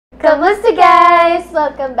Kamusta guys?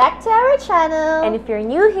 Welcome back to our channel. And if you're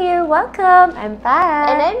new here, welcome. I'm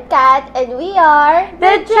Pat. And I'm Kat, and we are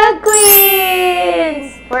the Drug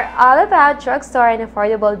Queens! We're all about drugstore and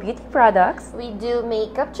affordable beauty products. We do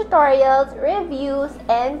makeup tutorials, reviews,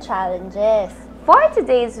 and challenges. For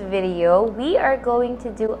today's video, we are going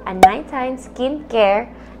to do a nighttime skincare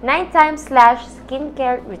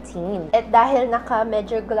routine. At dahil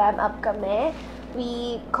medyo glam up kami,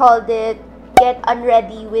 we called it Get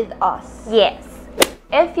Unready with Us. Yes.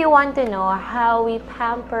 If you want to know how we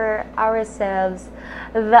pamper ourselves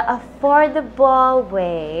the affordable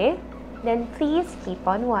way, then please keep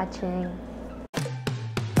on watching.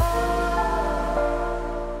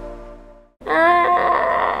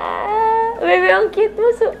 Baby, ang cute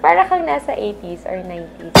mo. So, para kang nasa 80s or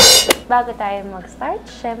 90s. Bago tayo mag-start,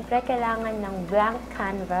 syempre, kailangan ng blank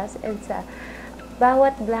canvas. And sa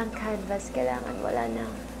bawat blank canvas, kailangan wala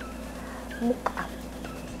ng mukha.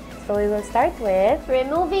 So, we will start with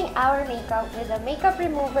removing our makeup with a makeup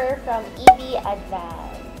remover from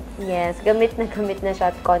Advance. Yes, gamit na siya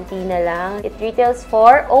at konti na lang. It retails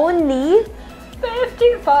for only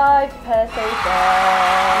 55 pesos.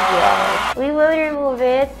 Yes. We will remove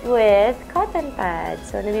it with cotton pads.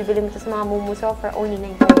 So, nabibili mo ito sa mga Mumuso for only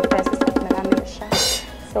 95 pesos at marami na siya.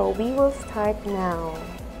 So, we will start now.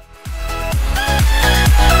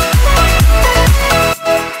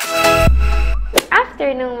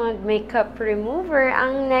 After ng mag-makeup remover,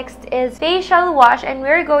 ang next is facial wash, and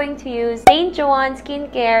we're going to use St. Joan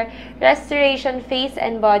Skincare Restoration Face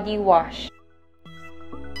and Body Wash.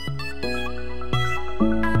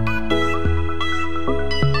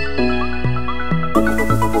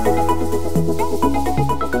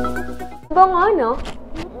 Bango, no?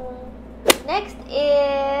 Next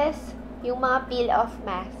is yung mga peel-off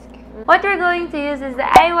mask. What we're going to use is the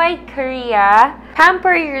iWhite Korea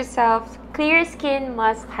Pamper Yourself Clear Skin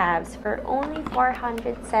Must-Haves for only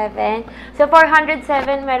 407. So,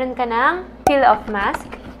 407, meron ka ng peel-off mask.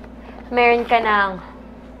 Meron ka ng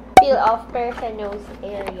peel-off per sa nose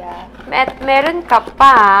area. At meron ka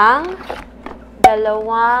pang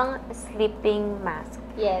dalawang sleeping mask.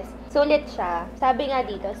 Yes. Sulit siya. Sabi nga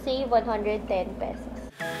dito, save 110 pesos.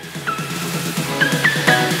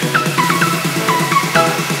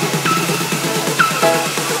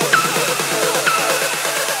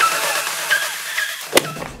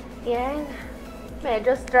 Yan.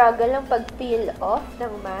 Medyo struggle ang pag-peel off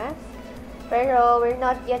ng mask. Pero we're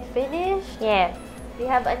not yet finished. Yes. We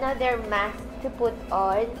have another mask to put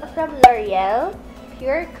on from Loreal.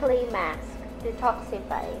 Pure Clay Mask.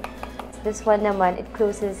 Detoxify. This one naman, it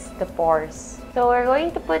closes the pores. So, we're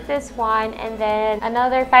going to put this one and then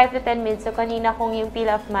another 5 to 10 minutes. So, kanina kung yung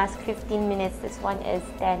peel-off mask, 15 minutes. This one is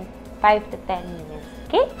 5 to 10 minutes.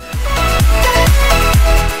 Okay?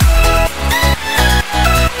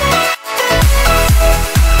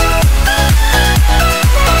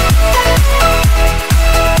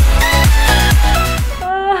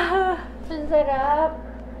 Ang sarap!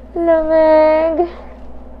 Lamig!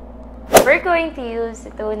 We're going to use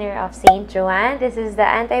the toner of St. Joan. This is the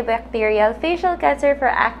antibacterial facial cleanser for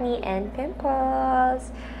acne and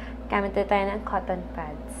pimples. Gamit tayo ng cotton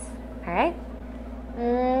pads. Alright?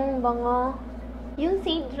 Bango. Yung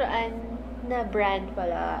St. Joan na brand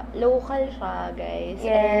pala, local siya, guys.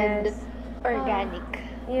 Yes. And organic.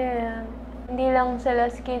 Yeah. Hindi lang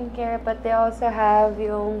sila skincare, but they also have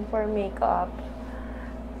yung for makeup.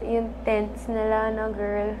 Yung tints nila na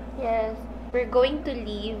girl. Yes. We're going to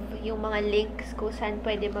leave yung mga links kung saan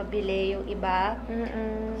pwede mabili yung iba.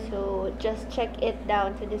 So, just check it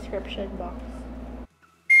down sa description box.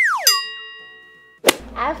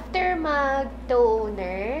 After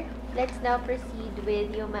mag-toner, let's now proceed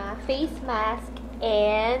with yung mga face mask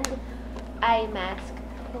and eye mask.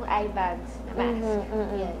 Yung Eyebags na mask.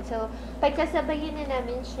 Yan. So, pagkasabayin na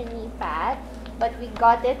namin siya ni Pat, but we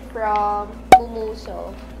got it from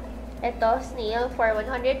Mumuso. Ito, Snail, for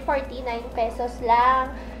 149 pesos lang.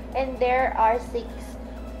 And there are 6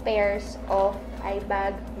 pairs of eye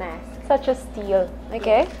bag masks. Such a steal.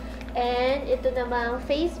 Okay? And ito namang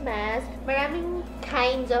face mask. Maraming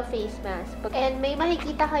kinds of face mask. And may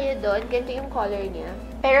makikita kayo doon. Ganito yung color niya.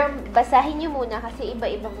 Pero basahin nyo muna kasi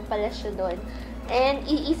iba-iba po pala siya doon. And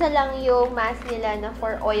iisa lang yung mask nila na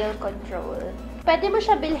for oil control. Pwede mo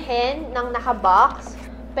siya bilhin ng naka-box.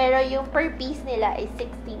 Pero yung per piece nila is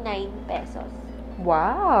 69 pesos.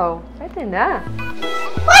 Wow! Pwede na.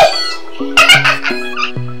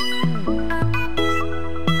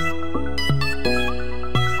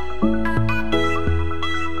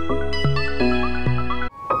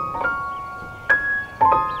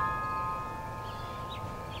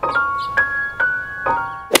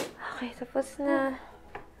 Okay, tapos na.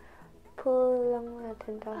 pull lang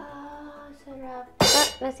natin to. Sarap.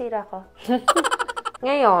 Nasira ko.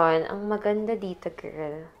 Ngayon, ang maganda dito,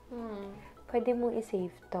 girl. Pwede mong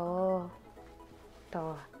i-save to.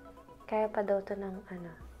 To. Kaya pa daw to ng 2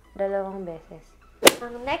 beses.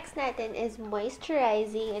 Ang next natin is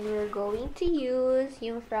moisturizing, and we're going to use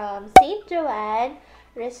yung from St. Joan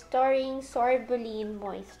Restoring Sorbolene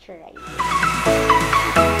Moisturizer.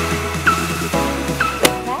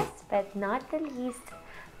 Last but not the least,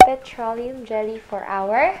 petroleum jelly for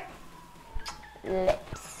our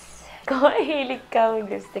lips. Kung mahilig ka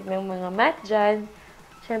mag-lipstick ng mga matte dyan,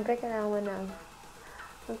 syempre kailangan mo na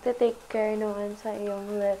magte-take care noon sa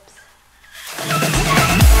iyong lips.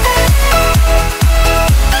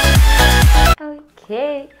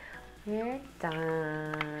 Okay, we're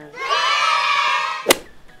done.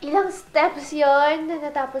 Ilang steps yon na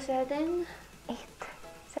natapos natin?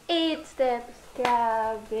 8 steps.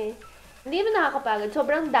 Grabe. Hindi naman nakakapagod.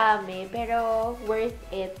 Sobrang dami, pero worth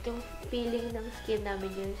it. Yung feeling ng skin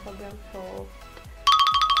namin yun, sobrang soft.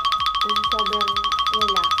 And sobrang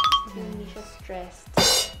relaxed. Hindi siya stressed.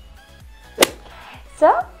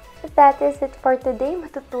 So, that is it for today.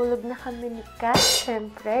 Matutulog na kami ni Kat.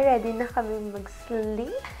 Siyempre, ready na kami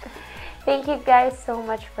mag-sleep. Thank you guys so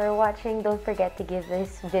much for watching. Don't forget to give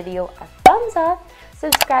this video a thumbs up.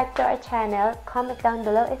 Subscribe to our channel. Comment down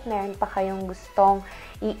below if meron pa kayong gustong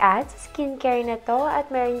i-add sa skincare na to.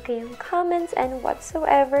 At meron kayong comments and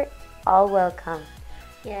whatsoever. All welcome.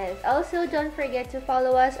 Yes. Also, don't forget to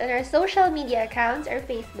follow us on our social media accounts. Our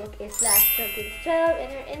Facebook is LastDrugIns12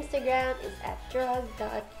 and our Instagram is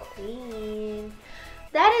 @drug.queen.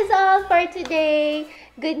 That is all for today.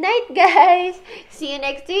 Good night, guys. See you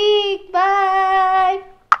next week. Bye.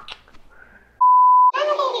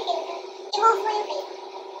 Ano kayo, baby? Iwo mo yung baby.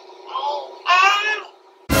 Ay,